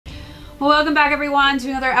Welcome back everyone to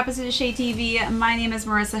another episode of ShadeTV. My name is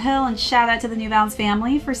Marissa Hill and shout out to the New Balance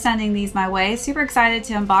family for sending these my way. Super excited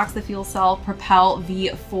to unbox the Fuelcell Propel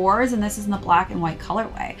V4s, and this is in the black and white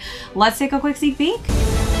colorway. Let's take a quick sneak peek.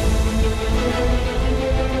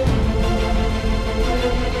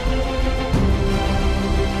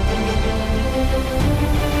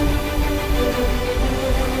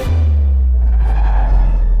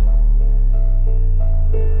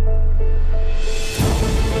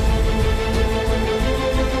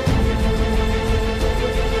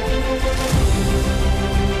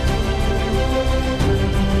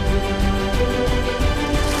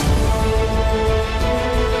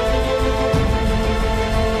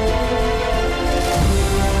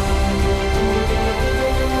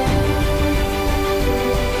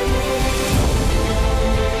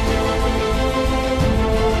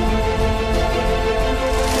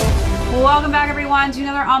 Welcome back everyone to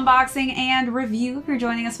another unboxing and review. If you're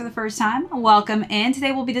joining us for the first time, welcome in.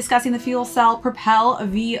 Today we'll be discussing the Fuelcell Propel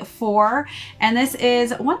V4, and this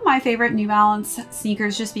is one of my favorite New Balance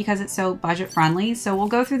sneakers just because it's so budget friendly. So we'll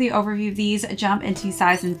go through the overview of these, jump into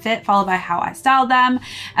size and fit, followed by how I styled them,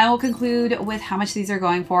 and we'll conclude with how much these are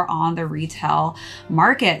going for on the retail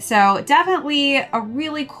market. So definitely a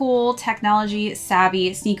really cool technology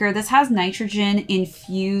savvy sneaker. This has nitrogen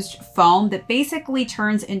infused foam that basically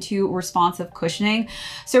turns into responsive cushioning.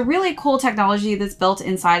 So really cool technology that's built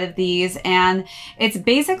inside of these, and it's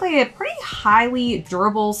basically a pretty highly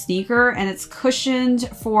durable sneaker, and it's cushioned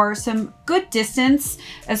for some good distance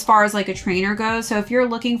as far as like a trainer goes. So if you're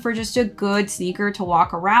looking for just a good sneaker to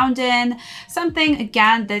walk around in, something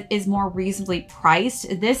again that is more reasonably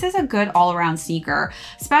priced, this is a good all-around sneaker,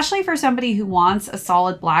 especially for somebody who wants a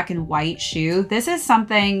solid black and white shoe. This is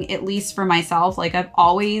something, at least for myself, like I've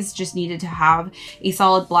always just needed to have a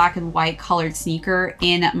solid black and white colored sneaker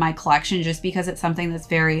in my collection, just because it's something that's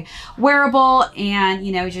very wearable and,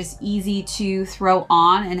 you know, just easy to throw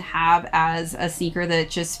on and have as a sneaker that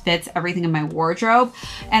just fits everything in my wardrobe.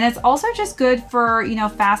 And it's also just good for, you know,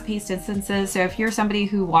 fast-paced instances. So if you're somebody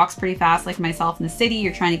who walks pretty fast like myself in the city,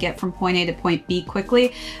 you're trying to get from point A to point B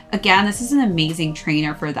quickly, again, this is an amazing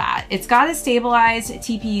trainer for that. It's got a stabilized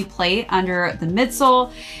TPU plate under the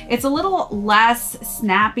midsole. It's a little less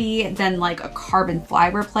snappy than like a carbon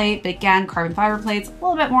fiber plate, but again, carbon fiber plates a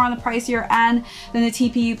little bit more on the pricier end than the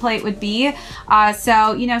TPU plate would be.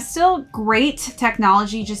 So, you know, still great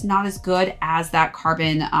technology, just not as good as that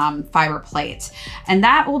carbon fiber plate. And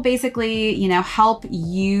that will basically, you know, help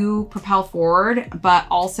you propel forward, but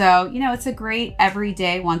also, you know, it's a great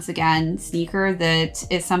everyday, once again, sneaker that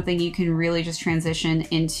is something you can really just transition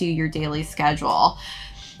into your daily schedule.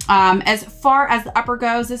 As far as the upper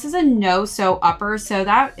goes, this is a no-sew upper, so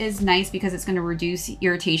that is nice because it's going to reduce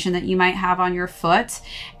irritation that you might have on your foot.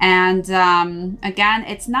 And again,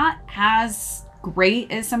 it's not as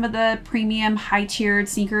great as some of the premium high-tiered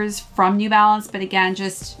sneakers from New Balance, but again,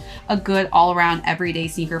 just a good all-around everyday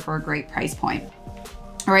sneaker for a great price point.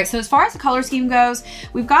 All right, so as far as the color scheme goes,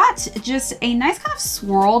 we've got just a nice kind of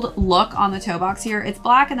swirled look on the toe box here. It's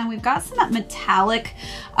black, and then we've got some metallic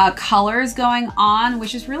colors going on,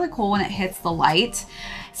 which is really cool when it hits the light.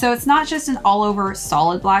 So it's not just an all over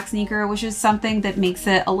solid black sneaker, which is something that makes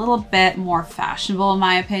it a little bit more fashionable in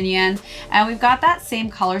my opinion. And we've got that same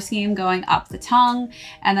color scheme going up the tongue,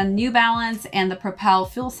 and then New Balance and the Propel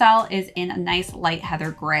Fuelcell is in a nice light heather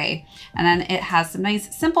gray. And then it has some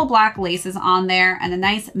nice simple black laces on there and a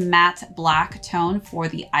nice matte black tone for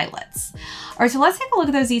the eyelets. All right, so let's take a look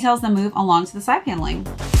at those details, then move along to the side paneling.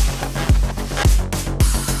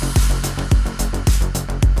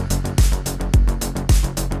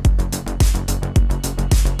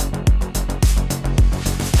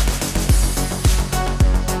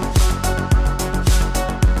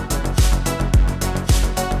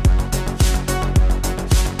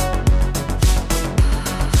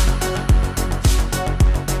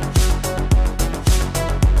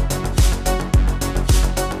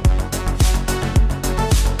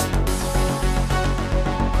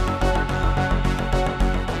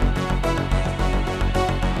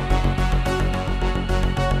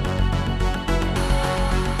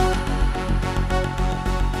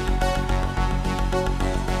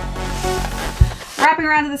 Wrapping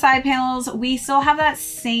around to the side panels, we still have that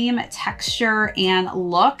same texture and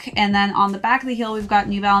look. And then on the back of the heel, we've got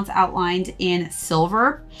New Balance outlined in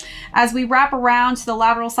silver. As we wrap around to the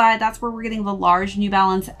lateral side, that's where we're getting the large New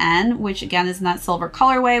Balance N, which again is in that silver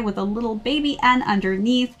colorway with a little baby N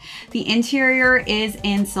underneath. The interior is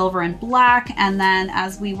in silver and black. And then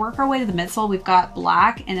as we work our way to the midsole, we've got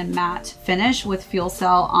black and a matte finish with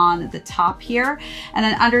Fuelcell on the top here. And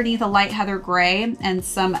then underneath a light heather gray and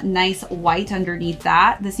some nice white underneath like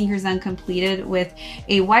that. The sneaker is then completed with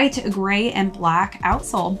a white, gray, and black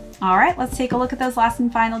outsole. All right, let's take a look at those last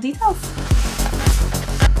and final details.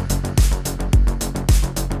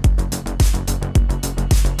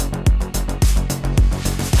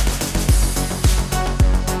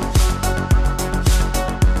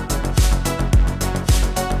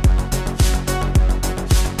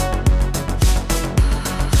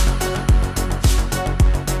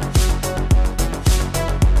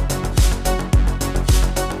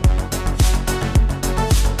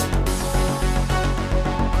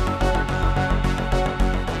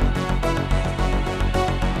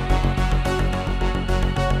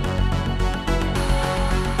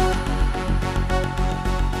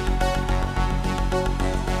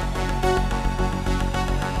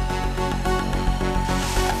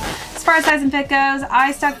 As far as size and fit goes,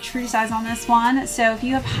 I stuck true to size on this one. So if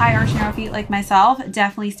you have high arch narrow feet like myself,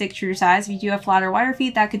 definitely stick true to size. If you do have flatter, wider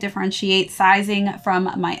feet, that could differentiate sizing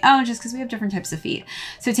from my own just because we have different types of feet.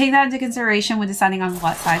 So take that into consideration when deciding on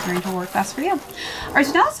what size range will work best for you. All right,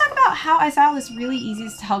 so now let's talk about how I style this really easy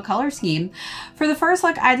to tell color scheme. For the first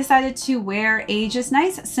look, I decided to wear a just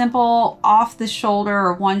nice, simple off the shoulder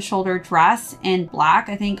or one shoulder dress in black.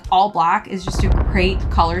 I think all black is just a great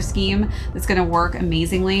color scheme that's gonna work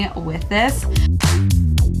amazingly with this.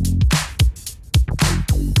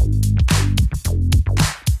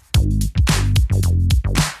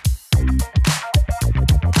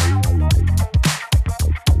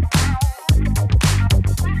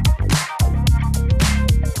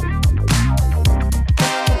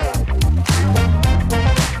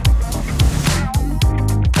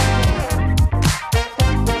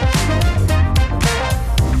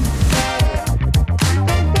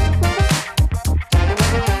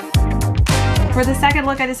 For the second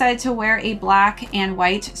look, I decided to wear a black and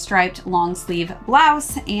white striped long sleeve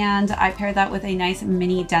blouse, and I paired that with a nice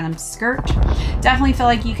mini denim skirt. Definitely feel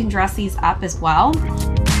like you can dress these up as well.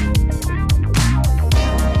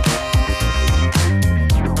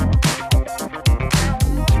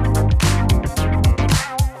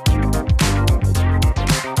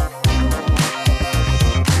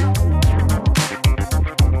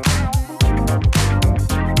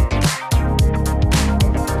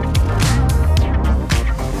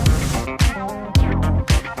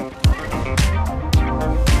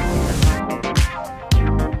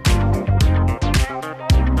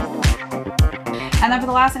 And then for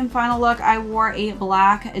the last and final look, I wore a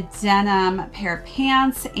black denim pair of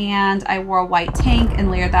pants, and I wore a white tank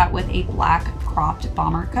and layered that with a black cropped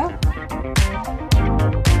bomber coat.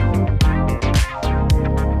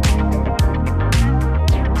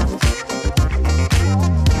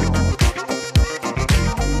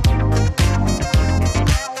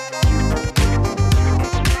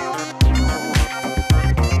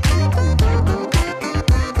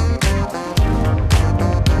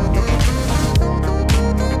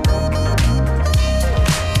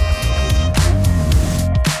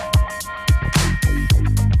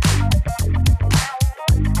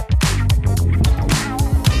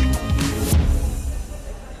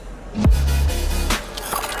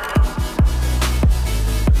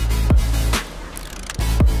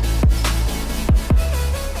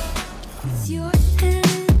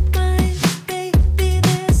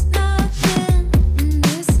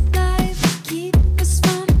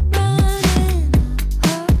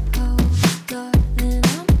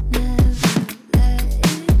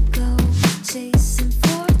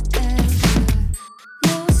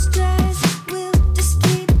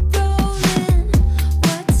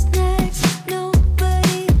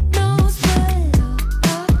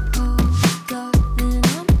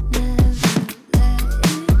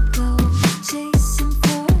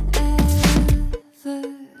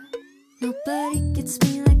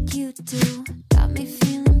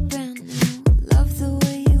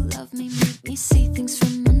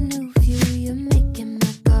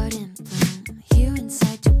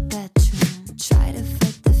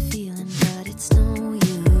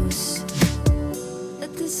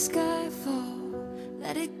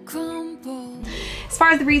 As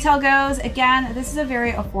far as the retail goes, again, this is a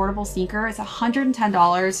very affordable sneaker. It's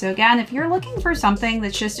 $110. So again, if you're looking for something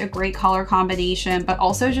that's just a great color combination, but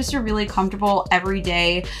also just a really comfortable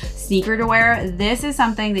everyday sneaker to wear, this is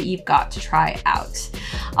something that you've got to try out.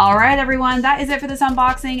 All right, everyone, that is it for this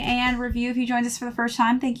unboxing and review. If you joined us for the first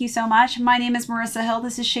time, thank you so much. My name is Marissa Hill.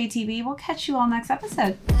 This is ShadeTV. We'll catch you all next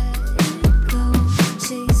episode.